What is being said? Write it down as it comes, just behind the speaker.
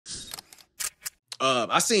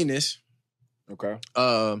I seen this. Okay.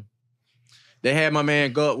 They had my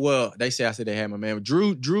man go. Well, I said they had my man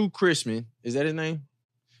Drue Chrisman. Is that his name?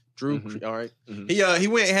 Drue. Mm-hmm. All right. Mm-hmm. He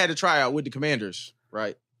went and had a tryout with the Commanders,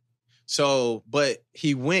 right? So, but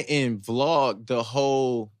he went and vlogged the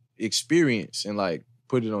whole experience and like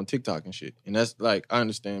put it on TikTok and shit. And that's like I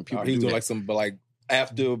understand people. He's do doing that. like some like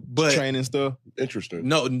after training stuff. Interesting.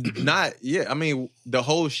 No, not yeah. I mean the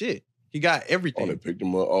whole shit. He got everything. Oh, they picked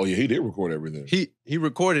him up. Oh yeah, he did record everything. He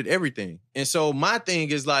recorded everything. And so my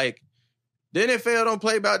thing is like, the NFL don't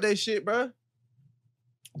play about that shit, bro.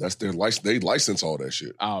 That's their license. They license all that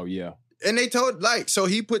shit. Oh yeah. And they told so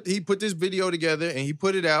he put this video together and he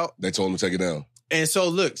put it out. They told him to take it down. And so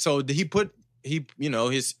look, so he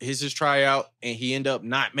his tryout and he ended up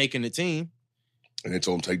not making the team. And they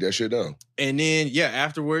told him to take that shit down. And then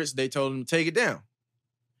afterwards they told him to take it down.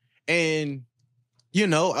 And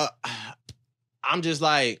I'm just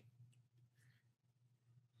like,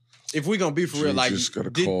 if we gonna be for real, like just got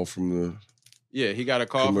a call from the he got a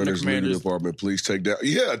call from the Commanders department. Please take down.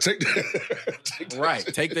 Yeah, take that. Right,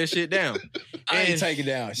 take that shit down. I ain't taking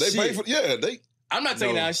down They shit. pay for I'm not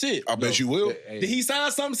taking down shit. I bet you will. Did he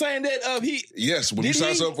sign something saying that he? Yes, when you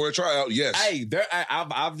sign something for a tryout, yes. Hey,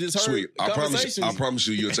 I've just heard Sweet. I promise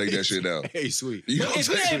you, you'll take that shit down. Hey, Sweet. If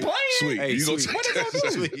he ain't playing, Sweet. Hey, you Sweet. gonna take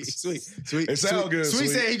that? Sweet. It sounds good. Sweet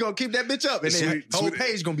said he gonna keep that bitch up, and then whole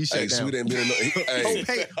page gonna be shut down. Sweet ain't been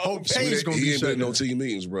in whole page gonna be he ain't shut been in down. no team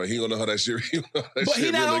meetings, bro. He don't know how that shit. But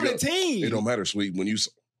he not on the team. It don't matter, Sweet. When you.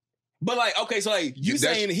 But like, okay, so like you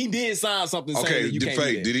saying he did sign something. Okay, saying that you can't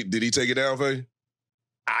Faye, do that. did he take it down, Faye?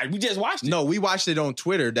 We just watched it. No, we watched it on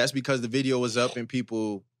Twitter. That's because the video was up and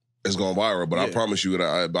people. It's going viral, but I promise you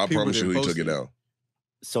that I promise you he took it down.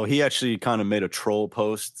 So he actually kind of made a troll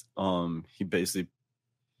post. He basically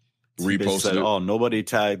reposted said, it. "Oh, nobody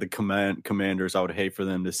tagged the Commanders. I would hate for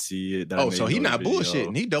them to see it." So he not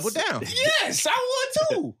bullshitting. He doubled down. Yes, I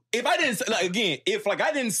would too. If I didn't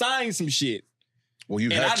I didn't sign some shit. Well, you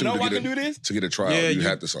and have I to know to I get can do this. To get a tryout, you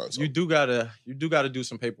have to sign something. You do gotta do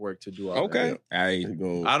some paperwork to do all that. Okay.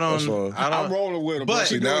 I'm rolling with him. But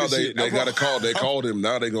see, now they got a call. They called him.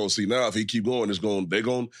 Now they gonna see. Now if he keep going,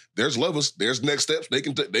 there's levels. There's next steps. They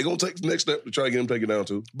gonna take the next step to try to get him taken down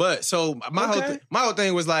too. But so my whole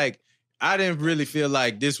thing was like, I didn't really feel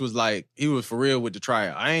like this was like he was for real with the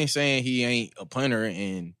tryout. I ain't saying he ain't a punter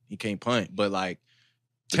and he can't punt, but like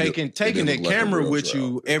taking the camera with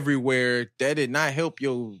you everywhere, that did not help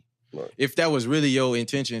your. Right. If that was really your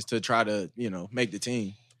intentions to try to make the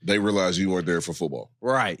team. They realized you weren't there for football,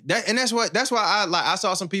 right? That's why I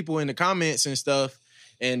saw some people in the comments and stuff,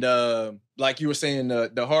 and like you were saying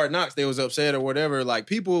the Hard Knocks, they was upset or whatever. Like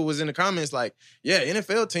people was in the comments like, yeah,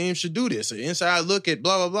 NFL teams should do this, an inside look at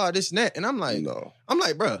blah blah blah, this and that, and I'm like, no,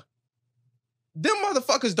 bruh, them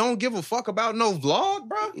motherfuckers don't give a fuck about no vlog,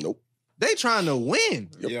 bruh. Nope. They trying to win.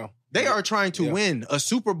 Yep. Yeah, they are trying to win a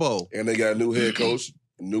Super Bowl, and they got a new head coach.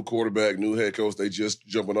 New quarterback, new head coach. They just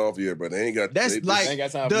jumping off here, but they ain't got. That's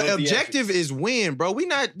the objective is win, bro. We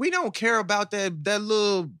don't care about that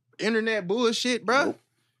little internet bullshit, bro. Nope.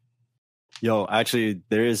 Yo, actually,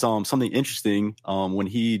 there is something interesting. When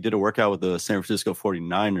he did a workout with the San Francisco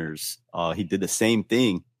 49ers, he did the same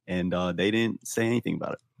thing, and they didn't say anything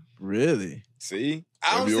about it. Really? See,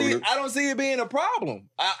 I don't see it being a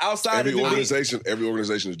problem outside every of organization. Every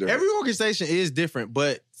organization is different. Every organization is different,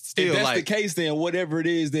 but. Still, if that's the case, then whatever it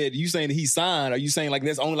is that you saying that he signed, are you saying like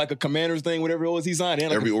that's only like a Commander's thing, whatever it was he signed?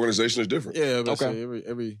 Like every organization is different. Yeah, but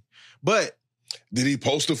okay. But did he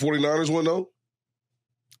post the 49ers one though?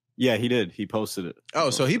 Yeah, he did. He posted it. Oh,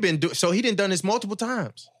 so he done done this multiple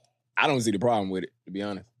times. I don't see the problem with it, to be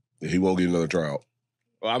honest. He won't get another tryout.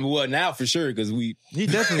 Well, now for sure because he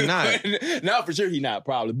definitely not. Now for sure he not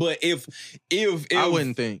probably. But if I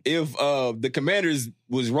wouldn't think if the Commanders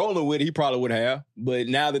was rolling with it, he probably would have. But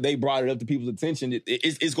now that they brought it up to people's attention,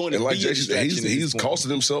 it's going to be a distraction. He's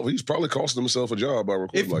costing himself. He's probably costing himself a job by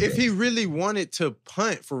recording like that. If he really wanted to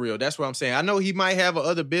punt for real, that's what I'm saying. I know he might have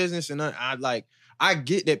other business, and I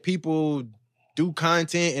get that people do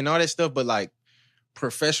content and all that stuff, but like.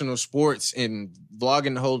 Professional sports and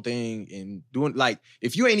vlogging the whole thing and doing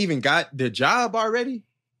if you ain't even got the job already,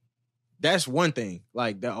 that's one thing.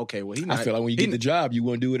 Like that, okay, well I feel like when you get the job, you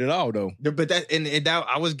won't do it at all though. But that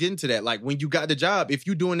I was getting to that. Like when you got the job, if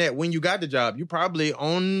you doing that when you got the job, you probably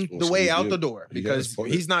on the way out the door because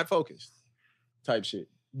he's not focused. Type shit.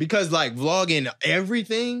 Because vlogging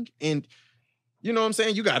everything and you know what I'm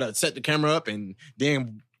saying, you gotta set the camera up and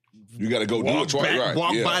then. You got to go do it twice, right?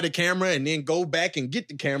 Walk by the camera and then go back and get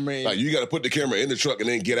the camera. You got to put the camera in the truck and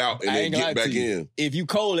then get out and then get back in. If you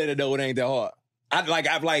cold at it though, it ain't that hard.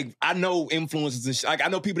 I know influencers and like I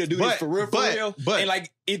know people that do this for real. But and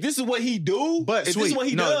like if this is what he do, if this is what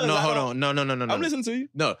he does, hold on. No. I'm listening to you.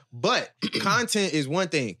 No, but content is one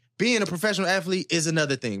thing. Being a professional athlete is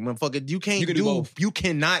another thing, motherfucker. You do both. You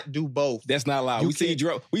cannot do both. That's not allowed. We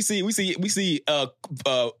see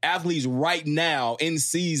athletes right now in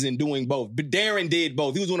season doing both. But Daren did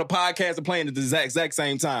both. He was doing a podcast and playing at the exact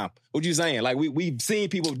same time. What you saying? Like we've seen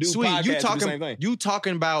people do podcasts do the same thing. You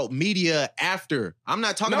talking about media after? I'm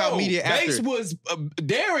not talking about media after.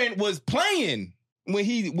 Daren was playing when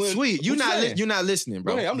you're not listening,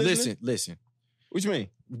 bro. Go ahead, I'm listening. Listen. What you mean?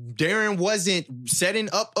 Daren wasn't setting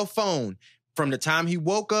up a phone from the time he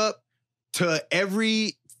woke up to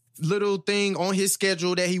every little thing on his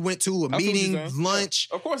schedule that he went to, a meeting, lunch,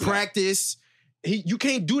 practice. You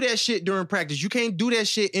can't do that shit during practice. You can't do that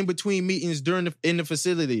shit in between meetings in the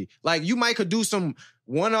facility. Like you could do some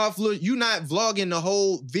one-off look. You not vlogging the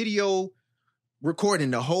whole video, recording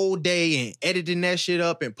the whole day and editing that shit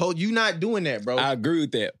up and post. You not doing that, bro. I agree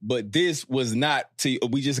with that, but this was not.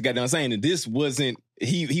 We just got done saying that this wasn't.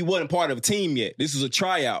 He wasn't part of a team yet. This was a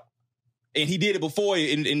tryout. And he did it before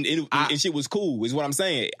and shit was cool, is what I'm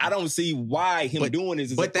saying. I don't see why him doing this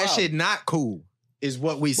is but that shit not cool, is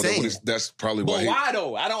what we saying. That's probably why. But why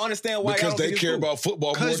though? I don't understand why. Because they care about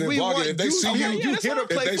football more than vlogging. If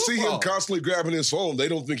they see him constantly grabbing his phone, they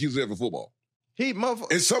don't think he's there for football.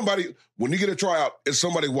 It's somebody, when you get a tryout, it's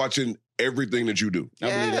somebody watching everything that you do.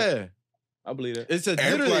 I believe that. It's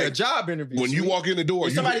literally a job interview. When you walk in the door,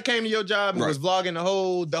 if somebody came to your job and was vlogging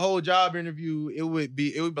the whole job interview, it would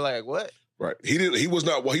be like, what? Right. He was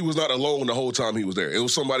not alone the whole time he was there. It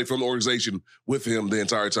was somebody from the organization with him the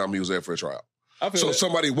entire time he was there for a tryout. So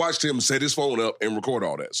somebody watched him set his phone up and record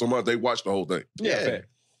all that. They watched the whole thing. Yeah.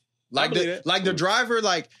 Like the driver,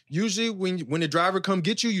 like usually when the driver come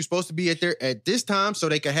get you, you're supposed to be at this time so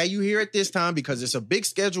they can have you here at this time because it's a big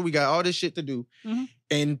schedule. We got all this shit to do. Mm-hmm.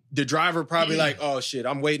 And the driver probably like, oh shit,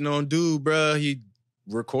 I'm waiting on dude, bro. He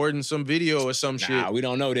recording some video or some shit. We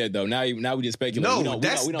don't know that though. Now we just speculate. No,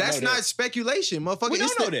 that's not speculation, motherfucker. We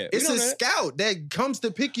don't know that. It's a scout that comes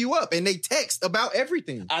to pick you up and they text about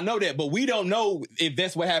everything. I know that, but we don't know if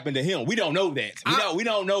that's what happened to him. We don't know that. We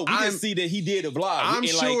don't know. We just see that he did a vlog. I'm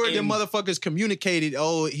sure the motherfuckers communicated,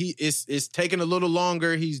 it's taking a little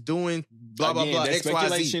longer. He's doing blah, blah, blah, X,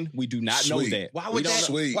 speculation. We do not know that. Why would that?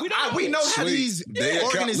 We know how these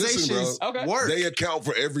organizations work. They account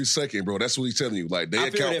for every second, bro. That's what he's telling you. Like, they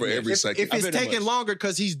account for every second. If it's taking longer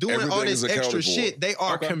because he's doing all this extra shit, they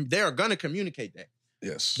are gonna communicate that.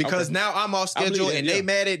 Yes. Because now I'm off schedule and they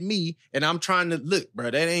mad at me and I'm trying to look, bro,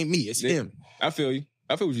 that ain't me. It's him. I feel you.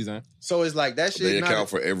 I feel what you're saying. So it's like that shit. They account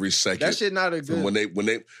for every second. That shit not a good.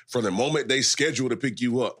 From the moment they schedule to pick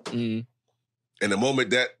you up, and the moment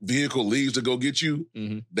that vehicle leaves to go get you,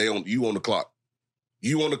 you on the clock.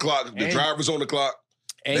 You on the clock. The driver's on the clock.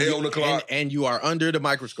 They on the clock. And you are under the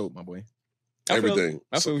microscope, my boy. Everything.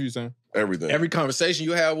 I feel what you're saying. Everything. Every conversation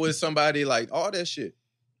you have with somebody, like all that shit.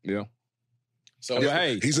 Yeah. So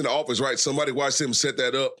hey, he's in the office, right? Somebody watched him set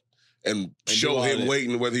that up and show him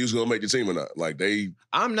waiting whether he was going to make the team or not. Like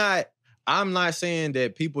I'm not saying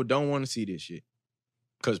that people don't want to see this shit.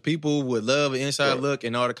 Because people would love an inside look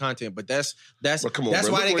and all the content, but that's come on, that's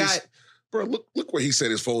bro. why they got. Bro, look where he set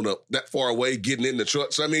his phone up that far away, getting in the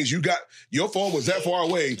truck. So that means your phone was that far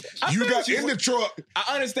away. You got in the truck.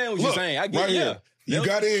 I understand what you're saying. I get right here. You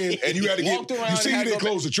got in and you had to get. You see, he didn't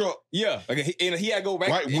close the truck. Yeah, okay, and he had to go back.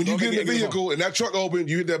 Right when you get in the vehicle and that truck opened,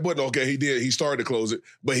 you hit that button. Okay, he did. He started to close it,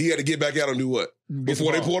 but he had to get back out and do what?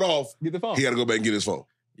 Before they pulled off, get the phone. He had to go back and get his phone.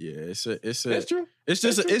 Yeah, that's true. It's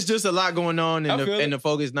just a lot going on, and the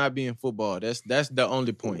focus not being football. That's the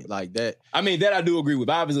only point. Like that. I mean, that I do agree with.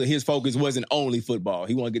 Obviously, his focus wasn't only football.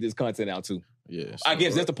 He want to get this content out too. Yeah, I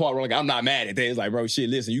guess that's the part where I'm not mad at that. It's like, bro, shit.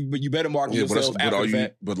 Listen, you better market yourself after the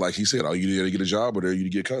fact. But like he said, are you there to get a job or are you to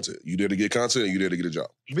get content? You there to get content or you there to get a job?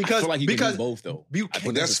 Because I feel like you can do both though.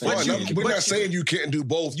 But that's fine. We're not saying you can't do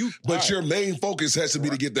both. But your main focus has to be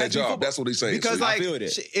to get that job. That's what he's saying. Because I feel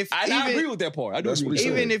that. I agree with that part. I do.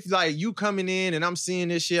 Even if like you coming in and I'm seeing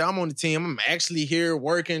this shit, I'm on the team. I'm actually here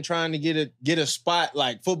working, trying to get a spot.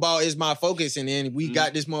 Like football is my focus, and then we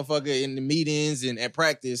got this motherfucker in the meetings and at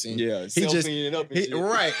practice, and he just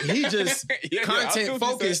right. He just content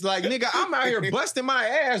focused. Like nigga, I'm out here busting my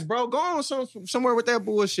ass, bro. Go on somewhere with that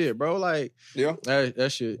bullshit, bro. Like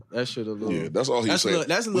that shit a little. Yeah, that's all he's saying.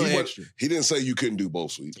 That's a little extra. He didn't say you couldn't do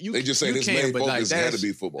both. Sweet. They just say his main focus had to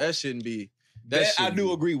be football. That shouldn't be. That I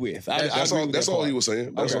do agree with. That's all he was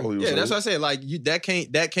saying. That's all he was saying. That's what I said. Like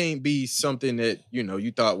that can't be something that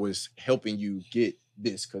you thought was helping you get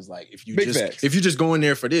this. Because like if you just go in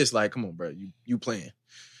there for this, like come on, bro, you playing.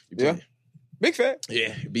 Big fact.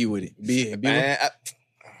 Yeah, be with it. Be Man,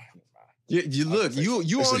 you look, you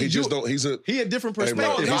Listen, only he just don't. He's a he a different Hey,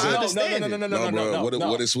 bro, perspective. he's I a- understand. bro.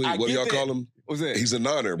 What is sweet? I What do get y'all that. call him? What's that? He's a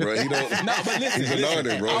nonner, bro. He don't. No, but listen, He's a listen.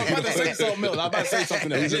 nonner, bro. I was He about to don't- say something else. I was about to say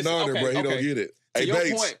something else. He's a Listen, nonner, okay, bro. He okay. don't get it. To Hey, your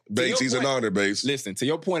Bates, point- to Bates, your he's a point- nonner, Bates. Listen, to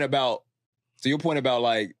your point about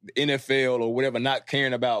like the NFL or whatever, not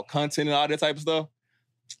caring about content and all that type of stuff.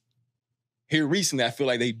 Here recently, I feel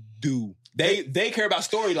like they do. They care about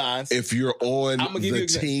storylines. If you're on I'ma give you the an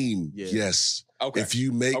example. team, Yeah. yes. Okay. If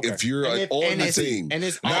you make, Okay. if you're And if- on and the it's- team, and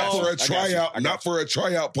it's not all- for I a got you. tryout, I got not for a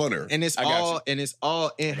tryout punter. And it's I got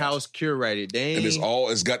all in-house curated. They And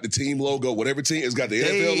ain't, it's got the team logo. Whatever team, it's got the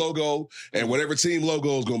They- NFL logo, and whatever team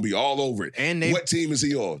logo is going to be all over it. and they What team is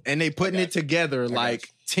he on? and they putting it together like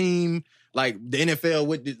team, like the NFL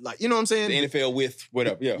with the, like, you know what I'm saying? the NFL with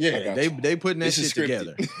whatever. Yeah. I Yeah, got they you. putting that This is shit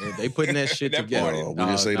scripted. together. Yeah, they putting that shit That together. part. No, we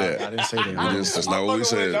didn't say that. I didn't say We that. just- That's not what we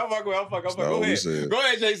said. I'm fucking with. not Go what we ahead. said. Go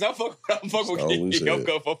ahead, Jason. I'm fucking That's not what we with. said. I'm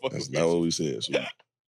fucking That's with. not what we said. So